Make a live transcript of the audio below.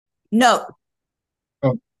No,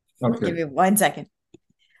 Oh, give okay. me 1 second.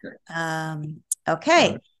 Okay. Got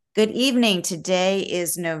Okay. it. Good evening. Today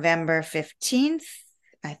is November 15th,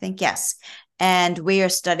 I think, yes. And we are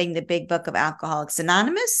studying the Big Book of Alcoholics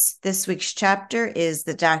Anonymous. This week's chapter is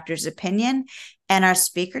The Doctor's Opinion, and our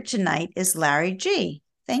speaker tonight is Larry G.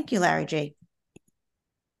 Thank you, Larry G.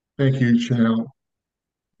 Thank you, Chanel.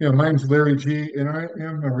 My name's Larry G, and I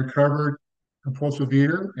am a recovered compulsive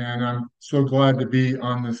eater, and I'm so glad to be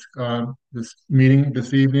on this meeting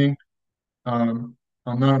this evening. I'm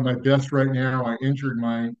not at my best right now. I injured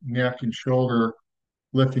my neck and shoulder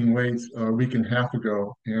lifting weights a week and a half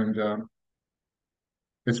ago, and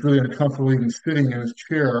it's really uncomfortable even sitting in this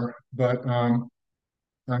chair. But I'm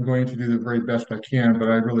going to do the very best I can. But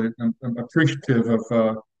I'm appreciative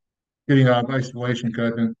of getting out of isolation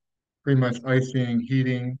because I've been pretty much icing,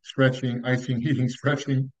 heating, stretching, icing, heating,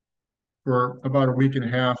 stretching for about a week and a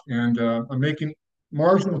half, and I'm making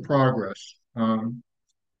marginal progress.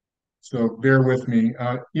 So bear with me.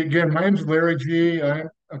 Again, my name's Larry G. I'm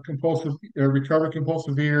a recovered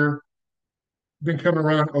compulsive eater. Been coming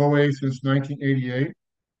around OA since 1988.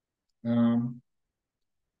 Um,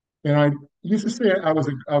 and I used to say I was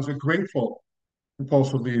a grateful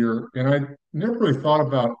compulsive eater, and I never really thought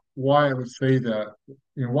about why I would say that.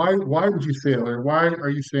 Why would you say it? Like, why are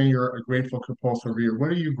you saying you're a grateful compulsive eater? What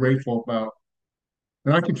are you grateful about?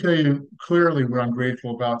 And I can tell you clearly what I'm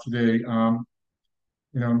grateful about today.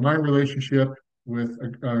 My relationship with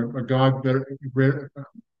a God better, greater,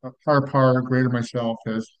 a higher power, greater myself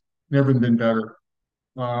has never been better.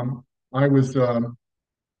 Um, I was, I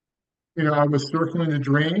was circling the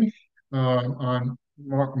drain on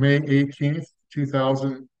May 18th,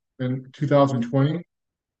 2020.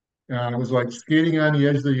 I was like skating on the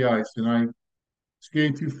edge of the ice, and I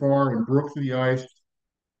skated too far and broke through the ice,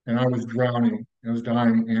 and I was drowning. I was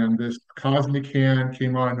dying, and this cosmic hand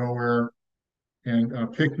came out of nowhere and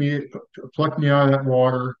plucked me out of that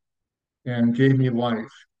water and gave me life.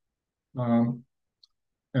 Um,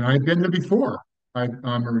 and I've been there before. I'm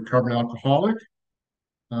a recovered alcoholic.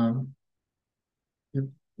 Um, it-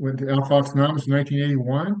 Went to Alcoholics Anonymous in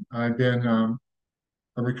 1981. I've been a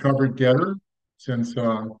recovered debtor since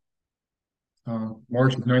March of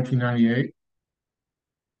 1998.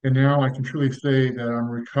 And now I can truly say that I'm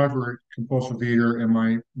a recovered compulsive eater, and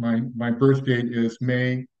my birth date is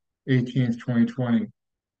May 18th, 2020.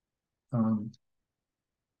 Um,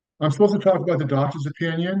 I'm supposed to talk about the doctor's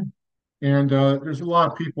opinion, and there's a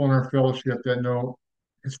lot of people in our fellowship that know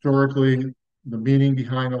historically the meaning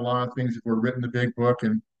behind a lot of things that were written in the big book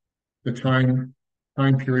and the time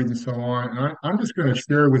periods and so on. And I'm just going to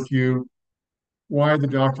share with you why the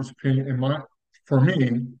doctor's opinion, for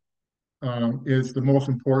me, is the most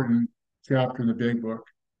important chapter in the big book,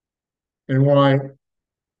 and why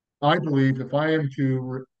I believe if I am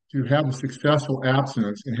to have a successful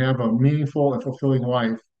abstinence and have a meaningful and fulfilling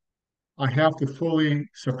life, I have to fully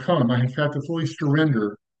succumb. I have to fully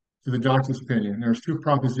surrender to the doctor's opinion. There's two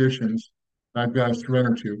propositions I've got to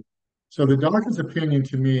surrender to. So the doctor's opinion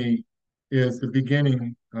to me is the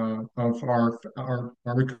beginning of our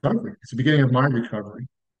recovery. It's the beginning of my recovery.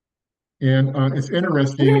 And it's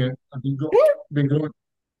interesting. And been going.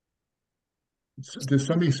 Did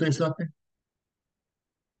somebody say something?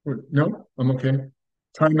 No, I'm okay.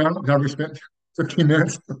 Time out. Now we spent 15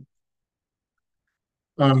 minutes.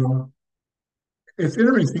 Um, It's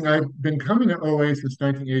interesting. I've been coming to OA since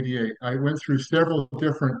 1988. I went through several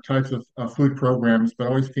different types of food programs, but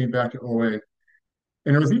always came back to OA.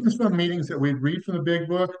 And there was even some meetings that we'd read from the big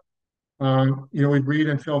book. We'd read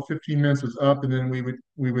until 15 minutes was up, and then we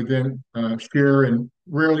would then share, and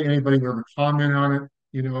rarely anybody would ever comment on it.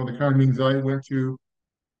 The kind of meetings I went to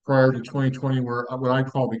prior to 2020 were what I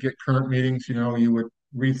call the get current meetings. You would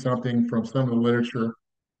read something from some of the literature,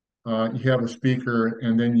 you have a speaker,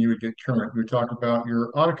 and then you would get current. You would talk about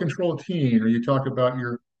your out of control teen, or you talk about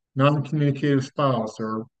your non-communicative spouse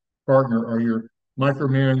or partner, or your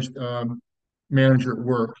micromanaged manager at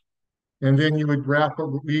work. And then you would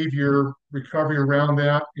weave your recovery around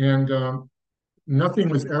that. And nothing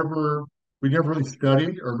was ever, we never really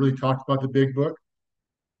studied or really talked about the big book.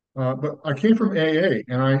 But I came from AA,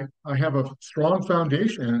 and I have a strong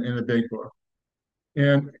foundation in the big book.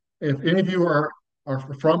 And if any of you are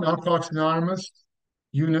from Alcoholics Anonymous,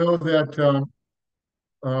 you know that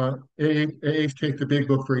AAs take the big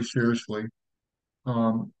book very seriously.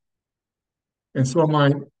 Um, and so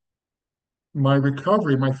my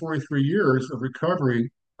recovery, my 43 years of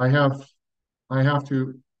recovery, I have I have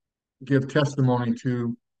to give testimony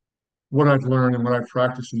to what I've learned and what I've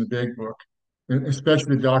practiced in the big book, and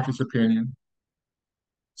especially the doctor's opinion.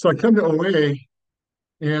 So I come to OA,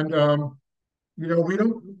 and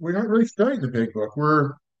we're not really studying the big book.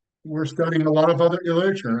 We're studying a lot of other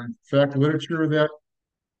literature. In fact, literature that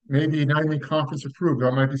maybe not even conference approved.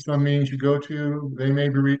 There might be some meetings you go to, they may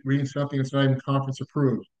be reading something that's not even conference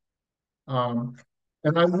approved. Um,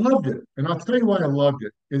 and I loved it. And I'll tell you why I loved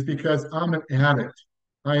it is because I'm an addict.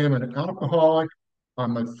 I am an alcoholic.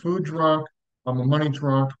 I'm a food drunk. I'm a money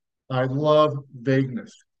drunk. I love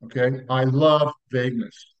vagueness. Okay. I love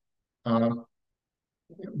vagueness. Uh,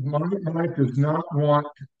 my life does not want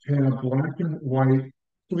to have black and white,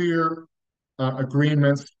 clear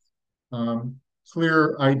agreements, um,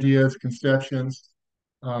 clear ideas, conceptions,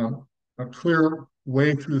 a clear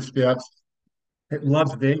way through the steps. It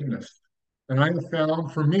loves vagueness. And I have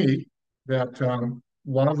found for me that a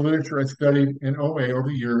lot of literature I studied in OA over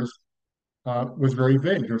the years was very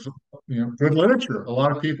vague. There's, good literature. A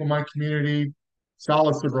lot of people in my community,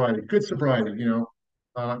 solid sobriety, good sobriety,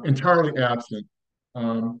 entirely absent.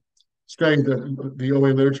 Um, Studied the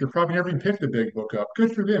OA literature, probably never even picked the big book up.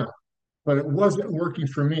 Good for them, but it wasn't working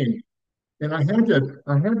for me. And I had to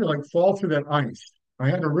like fall through that ice. I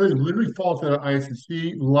had to really literally fall through that ice and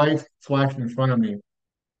see life flash in front of me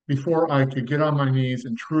before I could get on my knees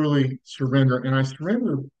and truly surrender. And I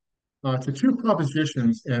surrendered to two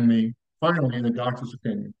propositions finally in the doctor's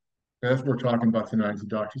opinion. That's what we're talking about tonight, is the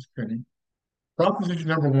doctor's opinion. Proposition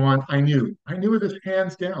number one, I knew this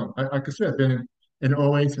hands down. Like I said, I've been in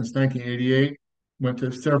OA since 1988, went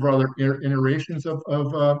to several other iterations of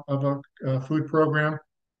a food program,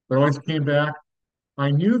 but always came back.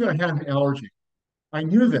 I knew that I had an allergy. I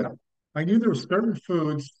knew that. I knew there were certain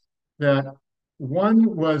foods that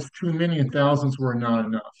one was too many and thousands were not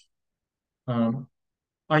enough. Um,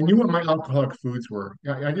 I knew what my alcoholic foods were.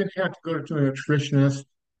 I didn't have to go to a nutritionist.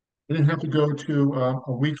 I didn't have to go to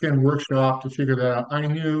a weekend workshop to figure that out. I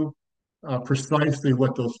knew precisely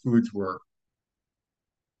what those foods were.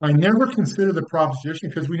 I never considered the proposition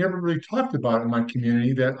because we never really talked about it in my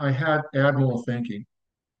community that I had abnormal thinking.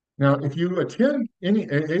 Now, if you attend any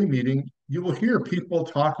AA meeting, you will hear people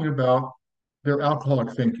talking about their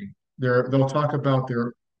alcoholic thinking. They'll talk about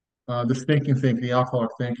their the stinking thinking, the alcoholic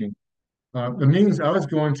thinking. The meetings I was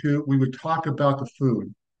going to, we would talk about the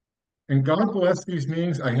food. And God bless these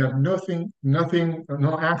meetings. I have nothing,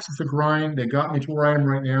 no access to grind. They got me to where I am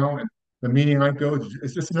right now. And the meeting I go,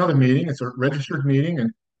 it's just another meeting. It's a registered meeting,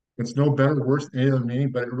 and it's no better or worse than any other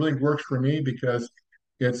meeting. But it really works for me because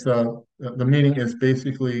it's the meeting is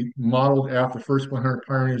basically modeled after the first 100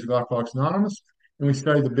 pioneers of Alcoholics Anonymous, and we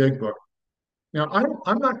study the big book. Now,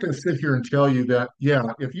 I'm not going to sit here and tell you that, yeah,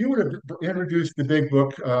 if you would have introduced the big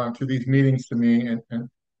book to these meetings to me and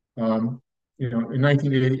um, in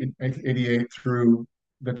 1988 through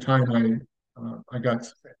the time I got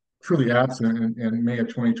truly absent in May of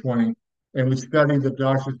 2020, and we studied the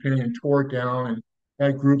doctor's opinion and tore it down and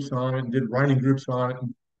had groups on it and did writing groups on it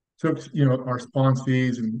and took, our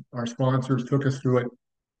sponsees and our sponsors took us through it.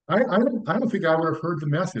 I don't think I would have heard the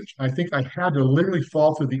message. I think I had to literally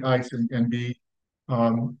fall through the ice and be,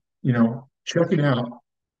 checking out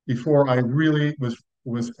before I really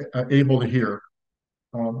was able to hear.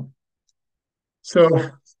 Um, so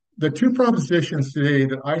the two propositions today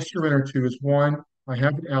that I surrender to is one, I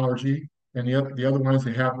have an allergy, and the other one is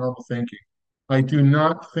I have normal thinking. I do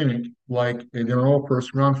not think like a normal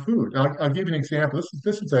person around food. I'll give you an example.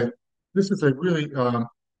 This is a really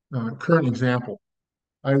current example.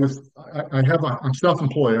 I'm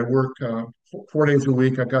self-employed. I work 4 days a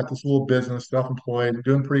week. I got this little business, self-employed,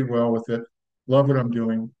 doing pretty well with it. Love what I'm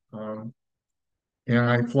doing. And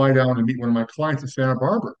I fly down to meet one of my clients in Santa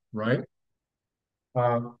Barbara, right?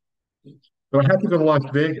 Um, so I have to go to Las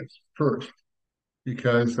Vegas first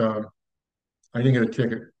because I didn't get a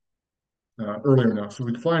ticket earlier enough. So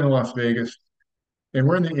we fly into Las Vegas, and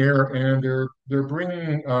we're in the air, and they're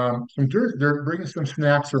bringing they're bringing some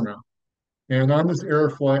snacks around. And on this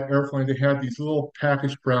airplane, they had these little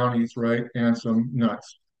packaged brownies, right, and some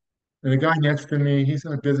nuts. And the guy next to me, he's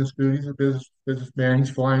in a business dude. He's a businessman. He's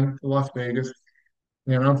flying to Las Vegas,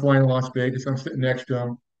 and I'm flying to Las Vegas. I'm sitting next to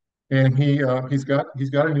him, and he's got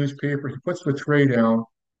a newspaper. He puts the tray down,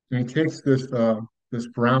 and he takes this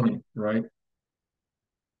brownie, right,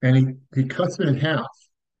 and he cuts it in half.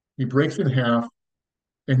 He breaks it in half,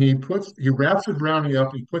 and he wraps the brownie up.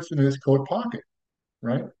 And he puts it in his coat pocket,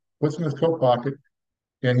 right? Puts it in his coat pocket,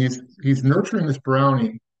 and he's nurturing this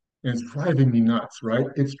brownie, and it's driving me nuts, right?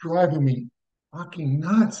 It's driving me fucking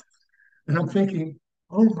nuts. And I'm thinking,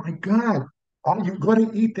 oh my God, are you going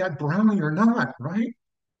to eat that brownie or not, right?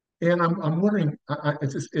 And I'm wondering,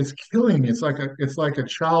 it's killing me. It's like a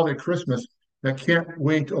child at Christmas that can't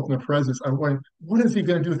wait to open the presents. I'm wondering, what is he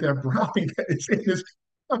going to do with that brownie that is in his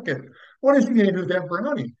bucket? What is he going to do with that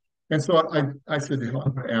brownie? And so I said, "Well,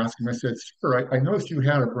 I'm going to ask him." I said, "Sir, I noticed you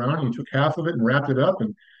had a brownie. You took half of it and wrapped it up,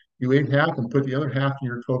 and you ate half and put the other half in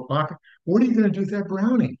your coat pocket. What are you going to do with that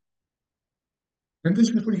brownie?" And this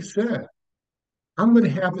is what he said: "I'm going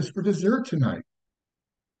to have this for dessert tonight.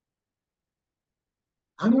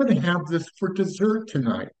 I'm going to have this for dessert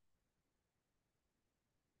tonight."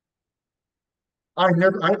 I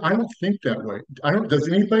don't think that way. I don't, does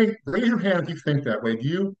anybody, raise your hand if you think that way?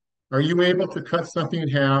 Are you able to cut something in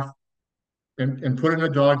half and put it in a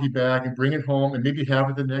doggy bag and bring it home and maybe have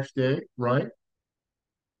it the next day, right?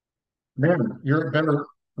 Man, you're a better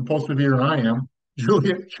compulsive eater than I am.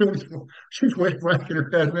 Julie, she's way back in her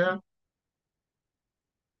head, man.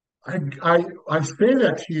 I say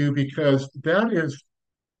that to you because that is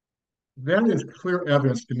clear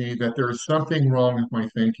evidence to me that there is something wrong with my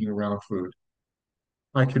thinking around food.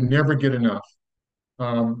 I can never get enough.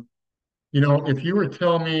 Um, if you were to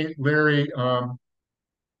tell me, Larry,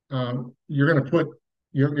 you're going to put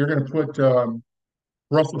you're going to put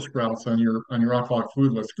Brussels sprouts on your alcoholic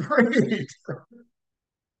food list, great,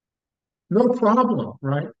 no problem,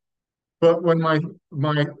 right? But when my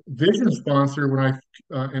vision sponsor, when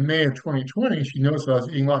I in May of 2020, she noticed I was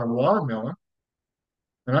eating a lot of watermelon,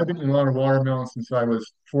 and I've been eating a lot of watermelon since I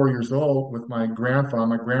was 4 years old with my grandfather.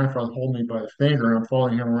 My grandfather holding me by the finger, and I'm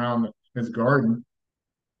following him around his garden.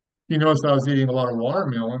 He noticed I was eating a lot of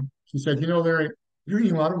watermelon. She said, Larry, you're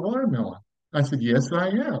eating a lot of watermelon. I said, yes, I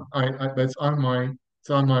am. That's on my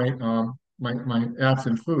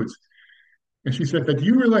absent foods. And she said, but do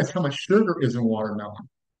you realize how much sugar is in watermelon?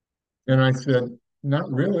 And I said, not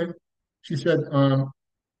really. She said, not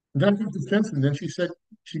in defense. And then she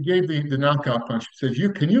gave the knockout punch. She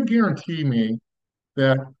said, can you guarantee me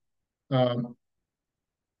that um,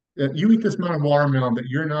 that you eat this amount of watermelon that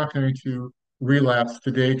you're not going to relapse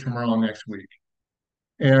today, tomorrow, next week?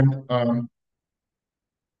 And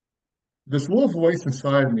this little voice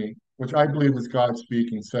inside me, which I believe was God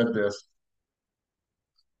speaking, said this: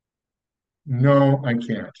 no, I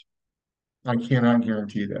can't. I cannot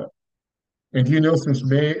guarantee that. And do you know, since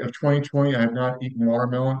May of 2020, I have not eaten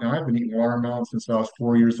watermelon. Now, I've been eating watermelon since I was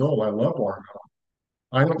 4 years old. I love watermelon.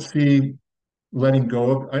 I don't see letting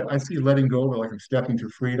go of, I see letting go of it like I'm stepping to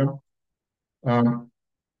freedom. Um,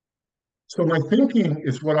 so my thinking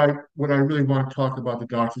is what I really want to talk about the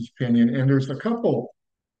doctor's opinion. And there's a couple,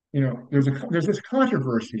 there's this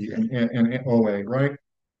controversy in OA, right?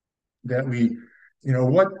 That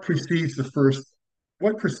what precedes the first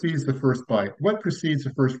bite? What precedes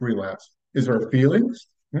the first relapse? Is our feelings?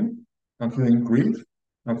 Hmm? I'm feeling grief.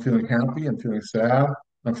 I'm feeling happy. I'm feeling sad.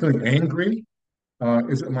 I'm feeling angry.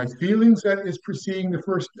 Is it my feelings that is preceding the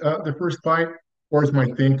first bite, or is my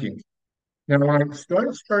thinking? Now, when I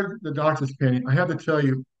started the doctor's opinion, I have to tell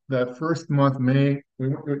you that first month, May, we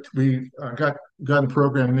got in the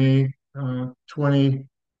program May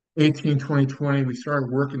 2018, 2020. We started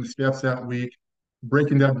working the steps that week,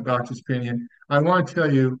 breaking down the doctor's opinion. I want to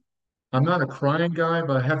tell you, I'm not a crying guy,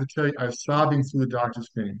 but I have to tell you, I was sobbing through the doctor's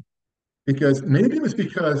opinion because maybe it was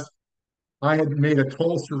because I had made a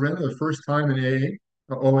total surrender the first time in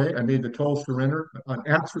OA. I made the total surrender, an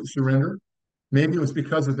absolute surrender. Maybe it was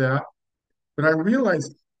because of that. But I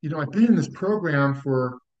realized, I've been in this program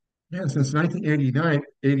for, man, since 1989,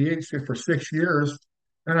 88, so for 6 years,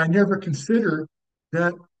 and I never considered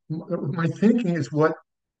that my thinking is what,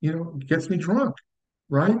 gets me drunk,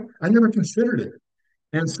 right? I never considered it.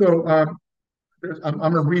 And so I'm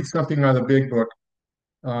going to read something out of the big book.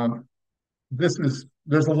 Um, there's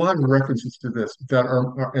a lot of references to this that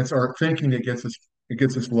it's our thinking that gets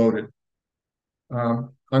us loaded.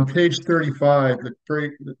 On page 35,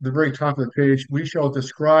 the very top of the page, we shall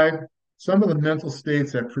describe some of the mental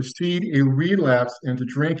states that precede a relapse into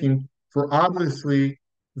drinking, for obviously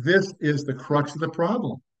this is the crux of the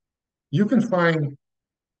problem. You can find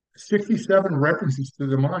 67 references to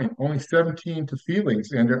the mind, only 17 to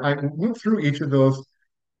feelings. And I went through each of those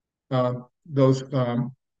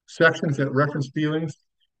sections that reference feelings,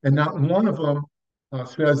 and not one of them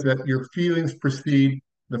says that your feelings precede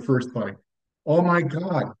the first bite. Oh my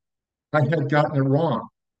God, I had gotten it wrong.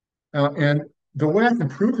 And the way I can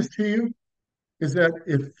prove this to you is that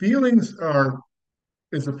if feelings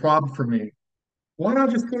is a problem for me, why not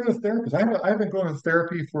just go to a therapist? I've been going to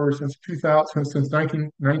therapy since 2000, since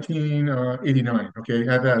 1989. Okay,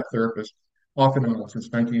 I've had a therapist off and on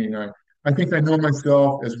since 1989. I think I know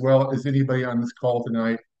myself as well as anybody on this call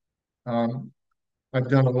tonight. Um, I've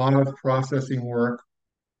done a lot of processing work,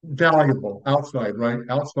 valuable outside, right?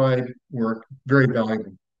 Outside work, very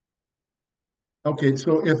valuable. Okay,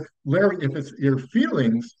 so if it's your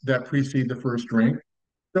feelings that precede the first drink,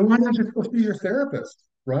 then why not just go see your therapist,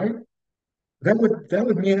 right? that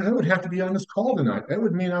would mean I would have to be on this call tonight. That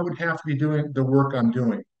would mean I would have to be doing the work I'm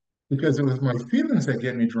doing because it was my feelings that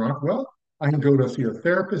get me drunk. Well, I can go to see a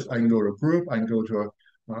therapist, I can go to a group, I can go to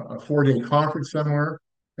a 4-day conference somewhere,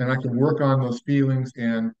 and I can work on those feelings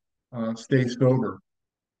and stay sober.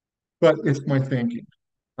 But it's my thinking.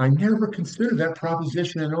 I never considered that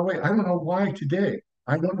proposition in OA. I don't know why today.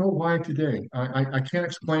 I don't know why today. I can't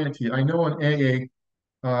explain it to you. I know in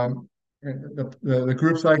AA, the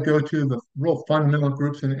groups I go to, the real fundamental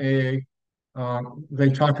groups in AA, they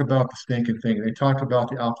talk about the stinking thing. They talk about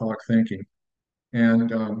the alcoholic thinking. And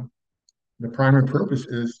the primary purpose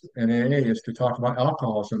is in AA is to talk about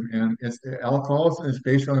alcoholism. And alcoholism is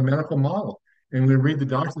based on a medical model. And when we read the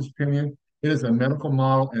doctor's opinion, it is a medical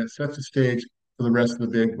model and it sets the stage for the rest of the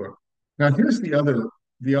big book. Now, here's the other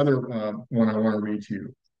one I want to read to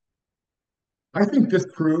you. I think this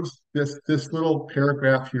proves this little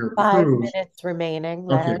paragraph here Five proves minutes remaining,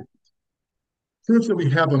 okay, Larry. proves that we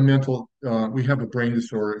have a brain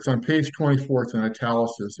disorder. It's on page 24, it's in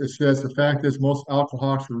italics. It says, the fact is most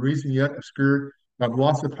alcoholics, for reason yet obscure, have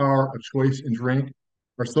lost the power of choice in drink.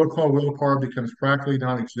 Our so-called willpower becomes practically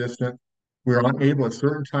non-existent. We are unable at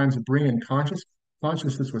certain times to bring in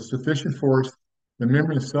consciousness with sufficient force the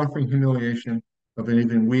memory of suffering, humiliation of an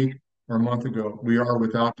even week or a month ago. We are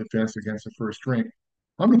without defense against the first drink.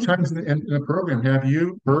 How many times in the program have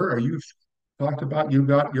you heard or you've talked about you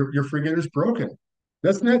got your forgetter's broken?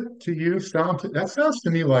 Doesn't that to you that sounds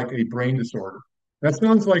to me like a brain disorder? That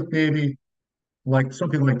sounds like maybe like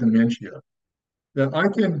something like dementia. That I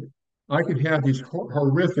can have these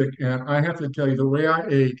horrific, and I have to tell you, the way I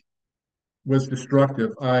ate was destructive.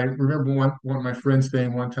 I remember one of my friends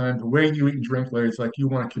saying one time, the way you eat and drink, Larry, is like you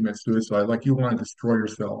want to commit suicide, like you want to destroy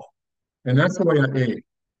yourself. And that's the way I ate.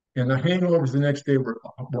 And the hangovers the next day were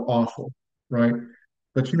awful, right?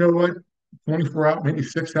 But you know what? 24 hours, maybe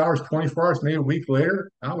 6 hours, 24 hours, maybe a week later,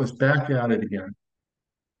 I was back at it again.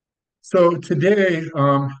 So today,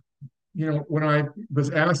 when I was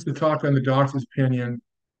asked to talk on the doctor's opinion,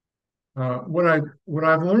 what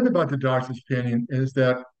I've learned about the doctor's opinion is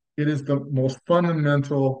that it is the most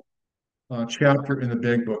fundamental chapter in the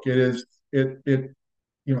big book.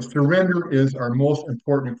 Surrender is our most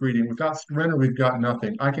important ingredient. Without surrender, we've got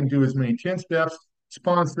nothing. I can do as many 10 steps,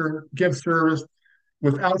 sponsor, give service.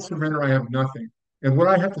 Without surrender, I have nothing. And what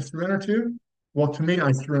I have to surrender to? Well, to me,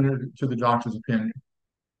 I surrender to the doctor's opinion.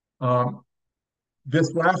 Um,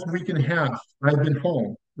 this last week and a half, I've been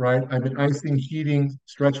home, right? I've been icing, heating,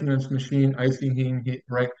 stretching this machine, icing, heating,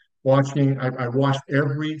 right? I watched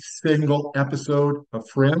every single episode of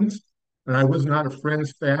Friends, and I was not a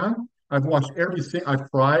Friends fan. I've watched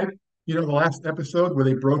I've cried. The last episode where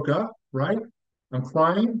they broke up, right? I'm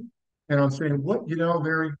crying, and I'm saying, what,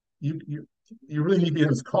 Larry, you really need to be on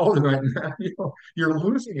this call tonight, man. You're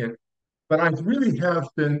losing it. But I really have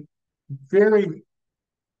been very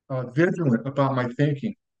vigilant about my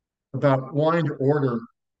thinking, about wanting to order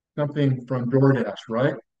something from DoorDash,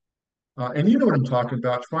 right? And you know what I'm talking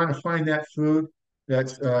about, trying to find that food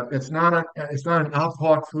it's not an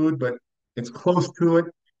alcoholic food, but it's close to it,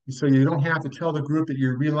 so you don't have to tell the group that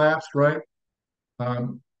you relapsed, right?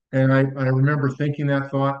 Um, and I remember thinking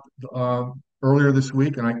that thought earlier this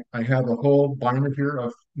week, and I have a whole binder here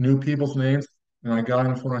of new people's names, and I got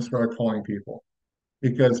on the phone and I started calling people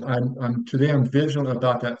because I'm vigilant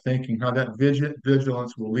about that thinking, how that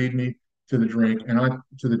vigilance will lead me to the drink and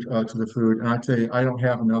to the food. And I tell you, I don't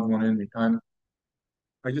have another one in me.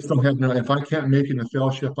 I just don't have no. If I can't make it in the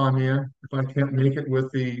fellowship I'm in, if I can't make it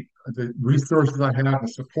with the resources I have, the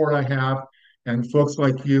support I have, and folks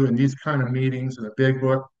like you in these kind of meetings and a big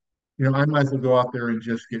book, I might as well go out there and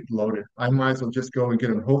just get loaded. I might as well just go and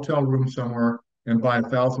get a hotel room somewhere and buy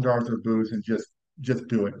 $1,000 of booze and just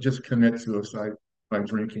do it. Just commit suicide by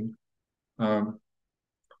drinking. Um,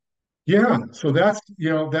 yeah, so that's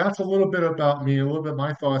a little bit about me, a little bit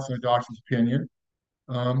my thoughts on the doctor's opinion.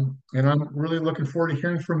 And I'm really looking forward to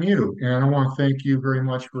hearing from you. And I want to thank you very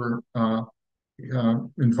much for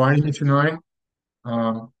inviting me tonight.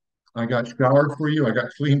 Um, I got showered for you. I got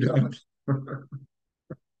cleaned up.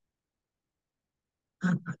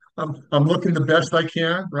 I'm looking the best I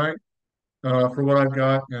can, right, for what I've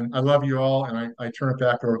got. And I love you all. And I turn it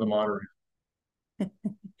back over to the moderator.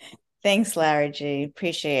 Thanks, Larry G.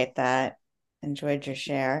 Appreciate that. Enjoyed your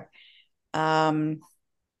share. Let's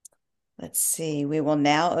see. We will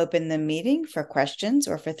now open the meeting for questions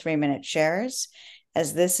or for 3-minute shares.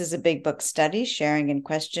 As this is a big book study, sharing and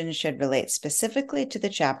questions should relate specifically to the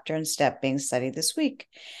chapter and step being studied this week.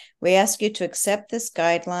 We ask you to accept this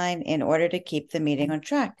guideline in order to keep the meeting on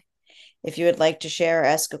track. If you would like to share or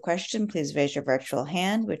ask a question, please raise your virtual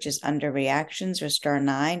hand, which is under reactions, or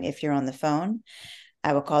 *9 if you're on the phone.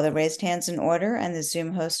 I will call the raised hands in order, and the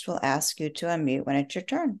Zoom host will ask you to unmute when it's your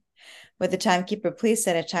turn. Would the timekeeper please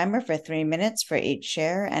set a timer for 3 minutes for each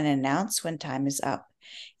share and announce when time is up?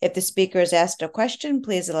 If the speaker is asked a question,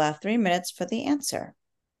 please allow 3 minutes for the answer.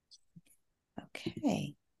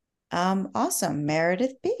 Okay. Awesome.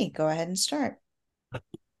 Meredith B., go ahead and start.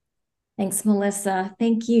 Thanks, Melissa.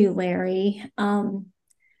 Thank you, Larry.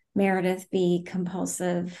 Meredith B.,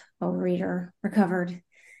 compulsive overeater, recovered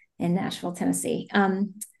in Nashville, Tennessee.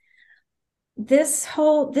 This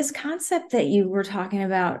concept that you were talking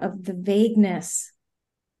about of the vagueness,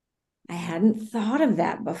 I hadn't thought of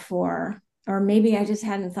that before, or maybe I just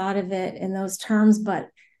hadn't thought of it in those terms, but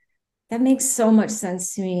that makes so much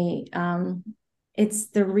sense to me. It's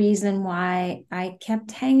the reason why I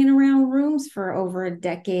kept hanging around rooms for over a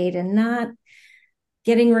decade and not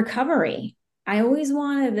getting recovery. I always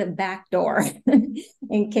wanted a back door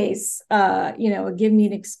in case, give me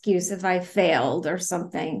an excuse if I failed or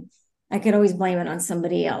something. I could always blame it on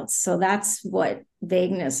somebody else. So that's what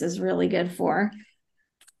vagueness is really good for.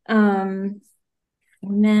 And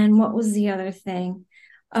then what was the other thing?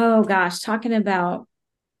 Oh gosh, talking about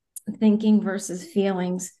thinking versus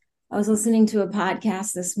feelings. I was listening to a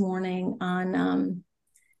podcast this morning on,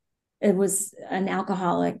 it was an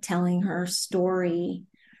alcoholic telling her story,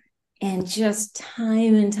 and just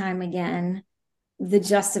time and time again, the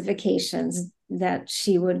justifications that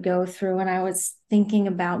she would go through. And I was thinking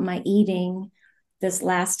about my eating this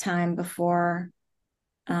last time before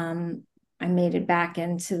I made it back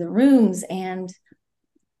into the rooms, and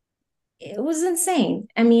it was insane.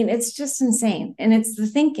 I mean, it's just insane. And it's the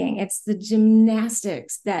thinking, it's the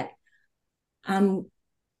gymnastics that,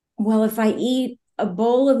 well, if I eat a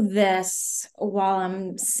bowl of this while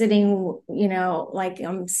I'm sitting, like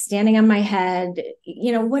I'm standing on my head,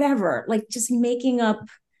 whatever, like just making up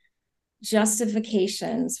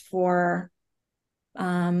justifications for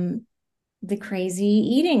the crazy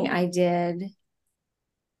eating I did.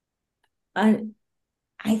 I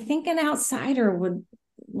think an outsider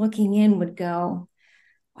looking in would go,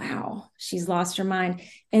 wow, she's lost her mind.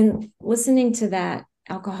 And listening to that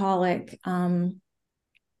alcoholic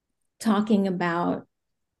talking about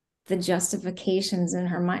the justifications in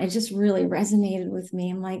her mind, it just really resonated with me.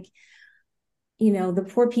 I'm like, the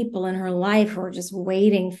poor people in her life who are just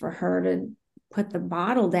waiting for her to put the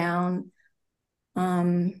bottle down.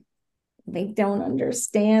 They don't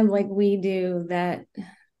understand like we do that,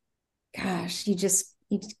 gosh, you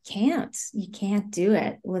can't do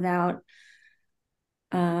it without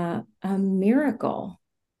a miracle.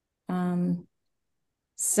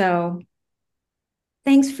 So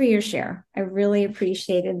thanks for your share. I really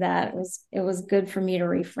appreciated that. It was good for me to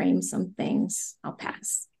reframe some things. I'll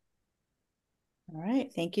pass. All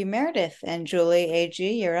right. Thank you, Meredith. And Julie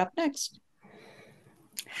A.G., you're up next.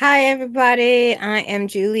 Hi, everybody. I am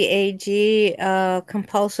Julie A.G., a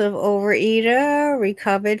compulsive overeater,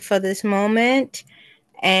 recovered for this moment.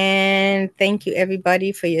 And thank you,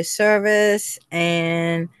 everybody, for your service.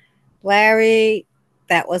 And Larry,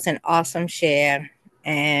 that was an awesome share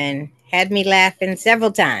and had me laughing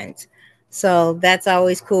several times. So that's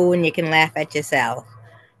always cool when you can laugh at yourself.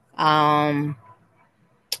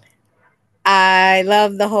 I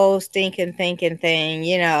love the whole stinking thinking thing.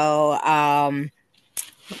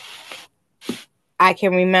 I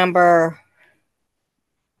can remember,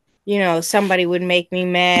 somebody would make me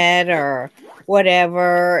mad or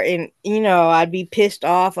whatever. And, I'd be pissed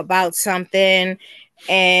off about something.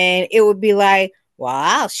 And it would be like, well,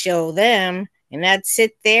 I'll show them. And I'd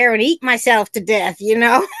sit there and eat myself to death,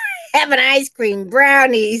 having ice cream,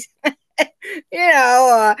 brownies,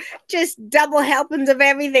 just double helpings of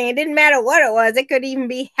everything. It didn't matter what it was. It could even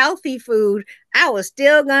be healthy food. I was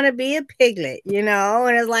still going to be a piglet, and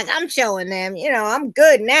it's like, I'm showing them, I'm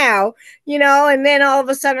good now, and then all of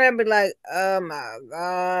a sudden I'd be like, oh my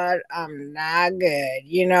God, I'm not good,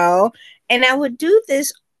 and I would do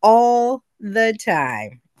this all the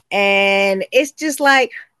time. And it's just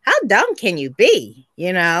like, how dumb can you be,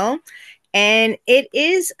 And it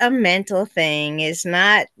is a mental thing. It's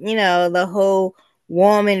not, the whole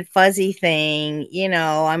warm and fuzzy thing.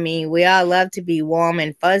 I mean, we all love to be warm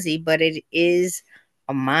and fuzzy, but it is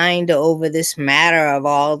a mind over this matter of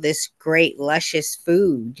all this great, luscious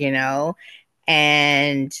food,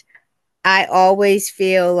 And I always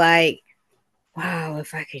feel like, wow,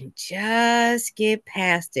 if I can just get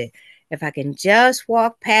past it, if I can just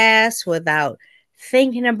walk past without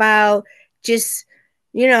thinking about, just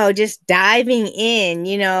just diving in.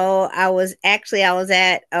 I was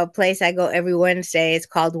at a place I go every Wednesday. It's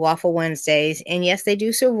called Waffle Wednesdays. And yes, they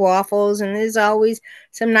do serve waffles, and there's always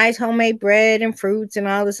some nice homemade bread and fruits and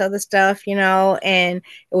all this other stuff, and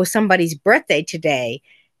it was somebody's birthday today.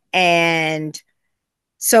 And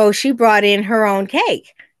so she brought in her own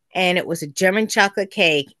cake, and it was a German chocolate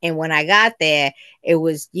cake. And when I got there, it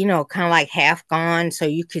was, kind of like half gone. So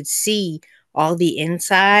you could see all the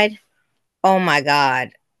inside. Oh my God.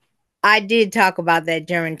 I did talk about that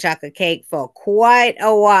German chocolate cake for quite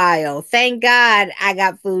a while. Thank God I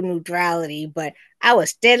got food neutrality, but I was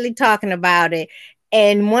steadily talking about it.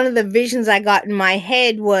 And one of the visions I got in my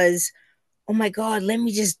head was, oh my God, let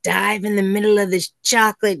me just dive in the middle of this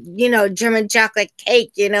chocolate, German chocolate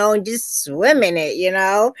cake, and just swim in it,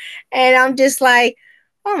 And I'm just like,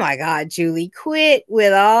 oh my God, Julie, quit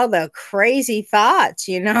with all the crazy thoughts.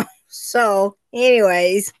 So,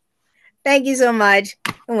 anyways, thank you so much.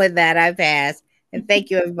 And with that, I pass. And thank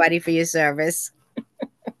you, everybody, for your service.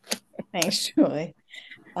 Thanks, Julie.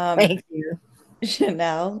 Thank you.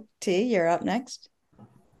 Chanel T, you're up next.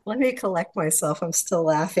 Let me collect myself. I'm still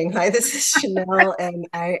laughing. Hi, this is Chanel, and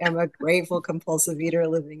I am a grateful compulsive eater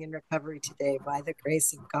living in recovery today by the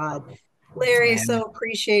grace of God. Larry, so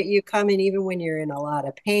appreciate you coming even when you're in a lot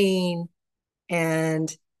of pain.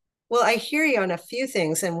 And well, I hear you on a few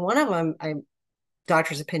things, and one of them,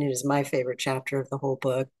 Doctor's Opinion is my favorite chapter of the whole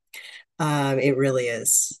book. It really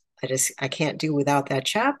is. I can't do without that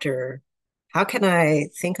chapter. How can I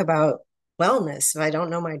think about wellness if I don't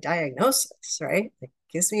know my diagnosis, right? It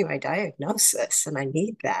gives me my diagnosis and I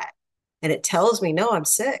need that. And it tells me, no, I'm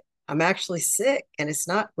sick. I'm actually sick and it's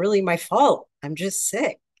not really my fault. I'm just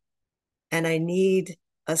sick. And I need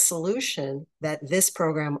a solution that this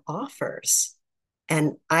program offers.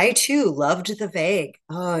 And I too loved the vague.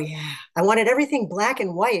 Oh, yeah. I wanted everything black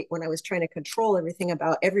and white when I was trying to control everything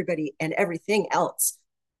about everybody and everything else.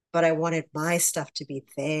 But I wanted my stuff to be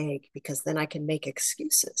vague because then I can make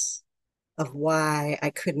excuses of why I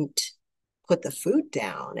couldn't put the food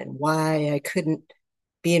down and why I couldn't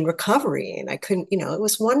be in recovery. And I couldn't, it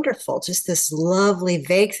was wonderful. Just this lovely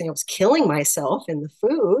vague thing. I was killing myself in the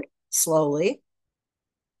food slowly.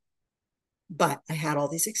 But I had all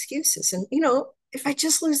these excuses. And, if I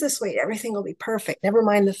just lose this weight, everything will be perfect. Never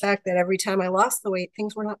mind the fact that every time I lost the weight,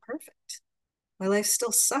 things were not perfect. My life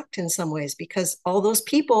still sucked in some ways because all those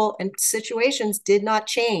people and situations did not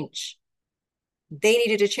change. They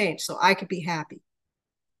needed to change so I could be happy,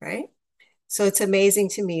 right? So it's amazing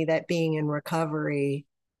to me that being in recovery,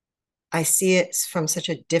 I see it from such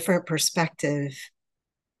a different perspective.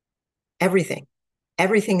 Everything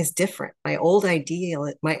is different. My old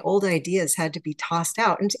ideas had to be tossed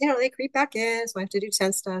out, and they creep back in. So I have to do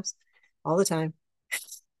 10 steps all the time.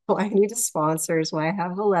 So I need a sponsor. So I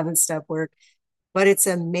have 11-step work, but it's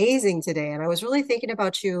amazing today. And I was really thinking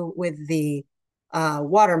about you with the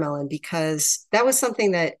watermelon because that was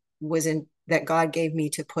something that God gave me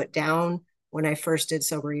to put down when I first did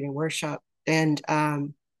sober eating workshop, and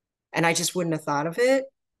I just wouldn't have thought of it.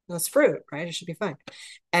 It's fruit, right? It should be fine.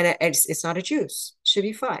 And it's not a juice. It should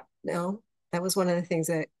be fine. No, that was one of the things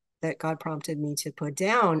that God prompted me to put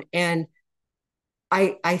down. And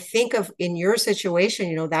I think of in your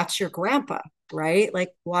situation, that's your grandpa, right? Like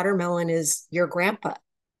watermelon is your grandpa.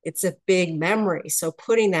 It's a big memory. So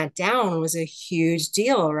putting that down was a huge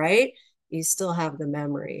deal, right? You still have the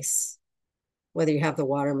memories, whether you have the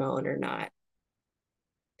watermelon or not.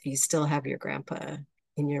 You still have your grandpa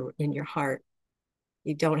in your heart.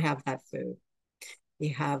 You don't have that food.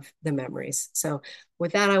 You have the memories. So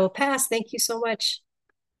with that, I will pass. Thank you so much.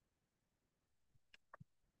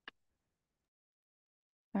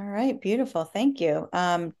 All right, beautiful. Thank you.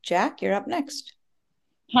 Jack, you're up next.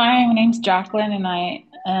 Hi, my name's Jacqueline, and I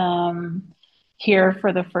am here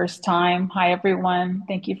for the first time. Hi, everyone.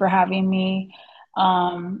 Thank you for having me.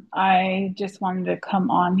 I just wanted to come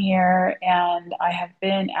on here, and I have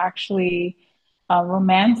been actually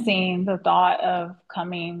romancing the thought of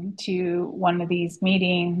coming to one of these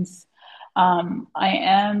meetings. I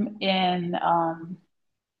am in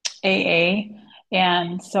AA,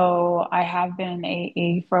 and so I have been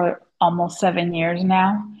in AA for almost 7 years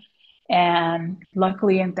now. And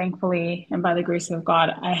luckily and thankfully, and by the grace of God,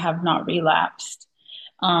 I have not relapsed.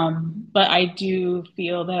 But I do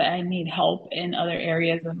feel that I need help in other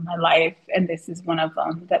areas of my life, and this is one of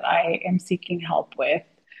them that I am seeking help with.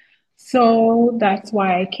 So that's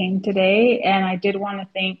why I came today. And I did want to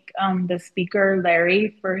thank the speaker,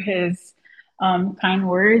 Larry, for his kind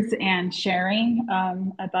words and sharing.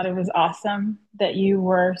 I thought it was awesome that you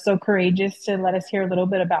were so courageous to let us hear a little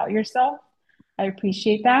bit about yourself. I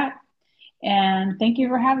appreciate that. And thank you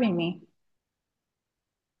for having me.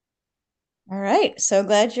 All right. So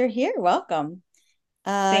glad you're here. Welcome.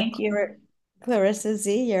 Thank you. Clarissa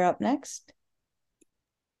Z, you're up next.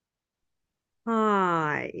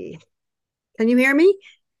 Hi. Can you hear me?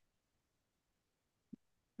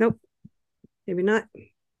 Nope. Maybe not.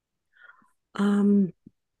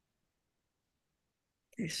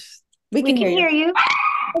 We can hear you.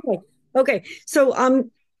 Okay. So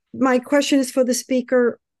my question is for the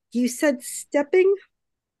speaker. You said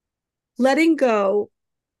letting go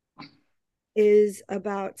is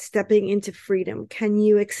about stepping into freedom. Can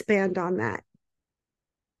you expand on that?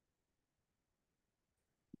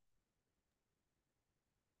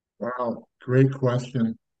 Wow, great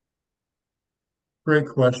question. Great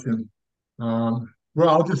question. Well,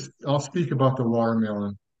 I'll speak about the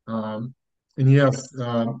watermelon. And yes,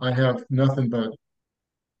 I have nothing but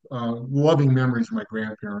loving memories of my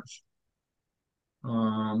grandparents.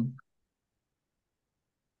 Um,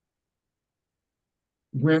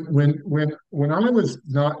 when I was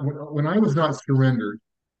not surrendered,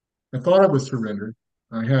 I thought I was surrendered.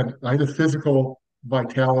 I had a physical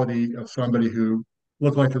vitality of somebody who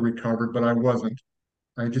looked like they recovered, but I wasn't.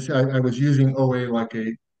 I was using OA like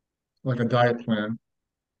a diet plan.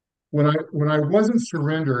 When I wasn't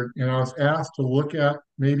surrendered and I was asked to look at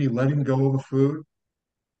maybe letting go of the food,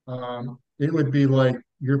 it would be like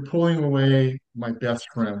you're pulling away my best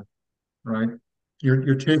friend, right?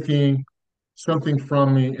 You're taking something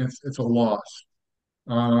from me. It's a loss.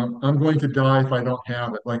 I'm going to die if I don't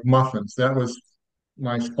have it. Like muffins. That was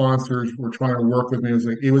my sponsors were trying to work with me.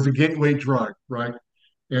 It was a gateway drug, right?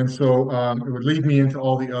 And so it would lead me into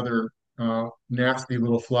all the other nasty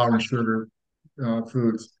little flour and sugar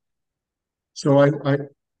foods. So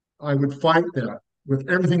I would fight that with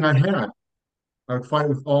everything I had. I would fight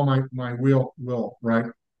with all my will, right?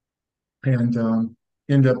 And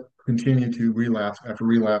end up continue to relapse after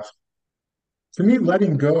relapse. To me,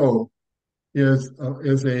 letting go is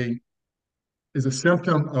is a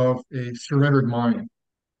symptom of a surrendered mind.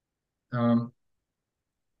 Um,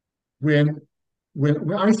 when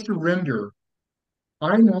when I surrender,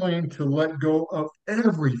 I'm willing to let go of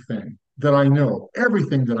everything that I know,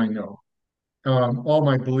 all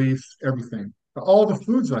my beliefs, everything, all the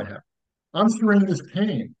foods I have. I'm surrendering this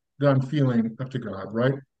pain that I'm feeling up to God,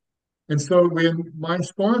 right? And so when my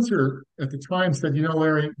sponsor at the time said, you know,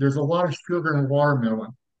 Larry, there's a lot of sugar in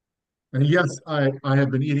watermelon. And yes, I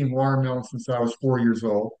have been eating watermelon since I was 4 years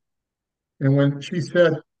old. And when she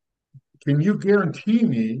said, can you guarantee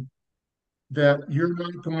me that you're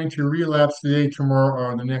not going to relapse today,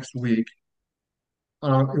 tomorrow, or the next week?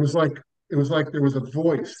 It was like there was a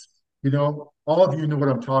voice, all of you know what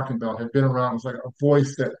I'm talking about, have been around. It was like a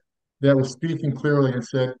voice that was speaking clearly and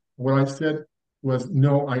said, what I said was,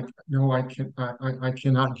 no, I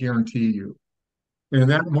cannot guarantee you. And in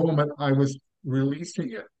that moment, I was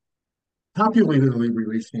releasing it, calculatedly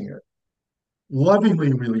releasing it,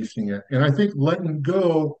 lovingly releasing it. And I think letting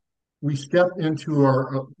go, we step into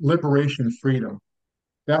our liberation, freedom.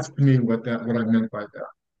 That's to me what I meant by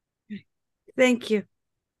that. Thank you.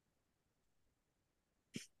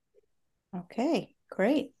 Okay,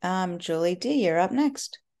 great. Julie D, you're up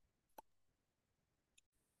next.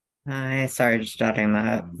 Hi, sorry, just jotting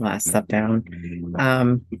that last step down.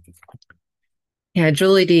 Yeah,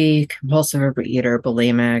 Julie D, compulsive overeater,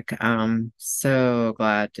 bulimic. So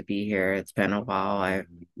glad to be here. It's been a while. I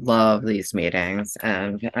love these meetings,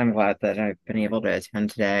 and I'm glad that I've been able to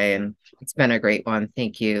attend today. And it's been a great one.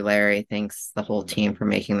 Thank you, Larry. Thanks the whole team for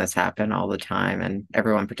making this happen all the time, and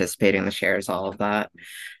everyone participating, the shares, all of that.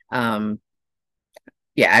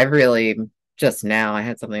 Yeah, I really just now I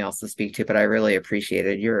had something else to speak to, but I really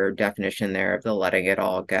appreciated your definition there of the letting it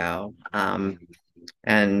all go.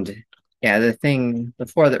 And yeah, the thing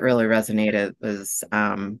before that really resonated was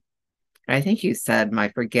I think you said my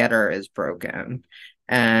forgetter is broken.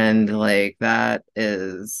 And like that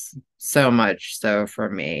is so much so for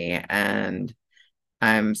me. And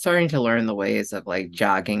I'm starting to learn the ways of like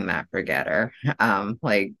jogging that forgetter.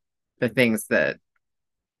 Like the things that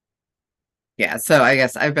yeah, so I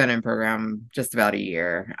guess I've been in program just about a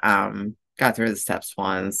year. Got through the steps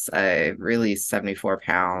once. I released 74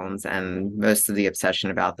 pounds and most of the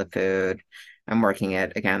obsession about the food. I'm working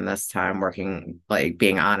it again this time, working like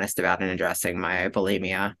being honest about and addressing my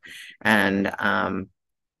bulimia and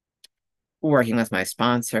working with my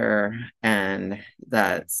sponsor. And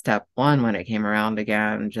that step one, when it came around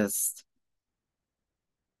again, just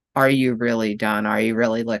are you really done? Are you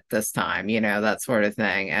really licked this time? That sort of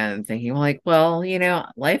thing. And thinking like, well,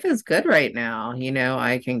 life is good right now.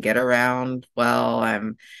 I can get around well.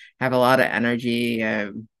 Have a lot of energy.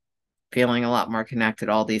 I'm feeling a lot more connected,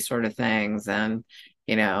 all these sort of things. And,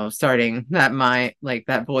 starting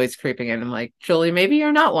that voice creeping in. I'm like, Julie, maybe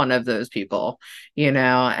you're not one of those people,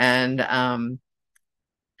 and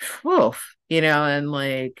whew, and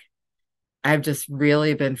like I've just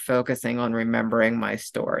really been focusing on remembering my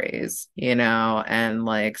stories, and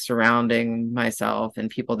like surrounding myself and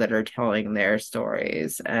people that are telling their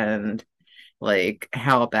stories, and like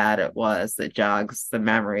how bad it was that jogs the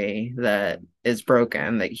memory that is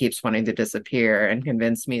broken, that keeps wanting to disappear and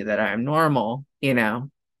convince me that I'm normal.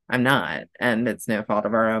 I'm not, and it's no fault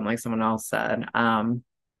of our own, like someone else said.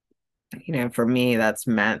 For me, that's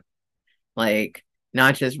meant like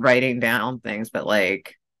not just writing down things, but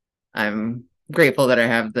like I'm grateful that I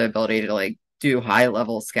have the ability to like do high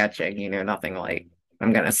level sketching, nothing like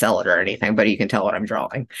I'm going to sell it or anything, but you can tell what I'm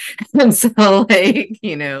drawing. And so like,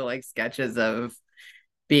 like sketches of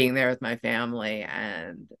being there with my family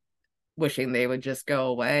and wishing they would just go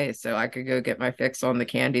away so I could go get my fix on the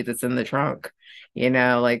candy that's in the trunk,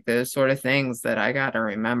 like those sort of things that I got to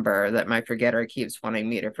remember, that my forgetter keeps wanting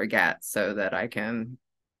me to forget, so that I can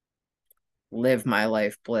live my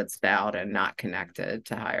life blitzed out and not connected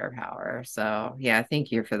to higher power. So yeah,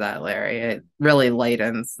 thank you for that, Larry. It really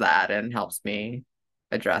lightens that and helps me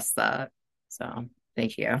address that. So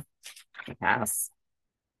thank you. Pass.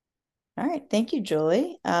 All right. Thank you,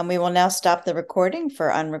 Julie. We will now stop the recording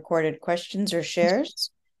for unrecorded questions or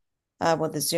shares with the Zoom.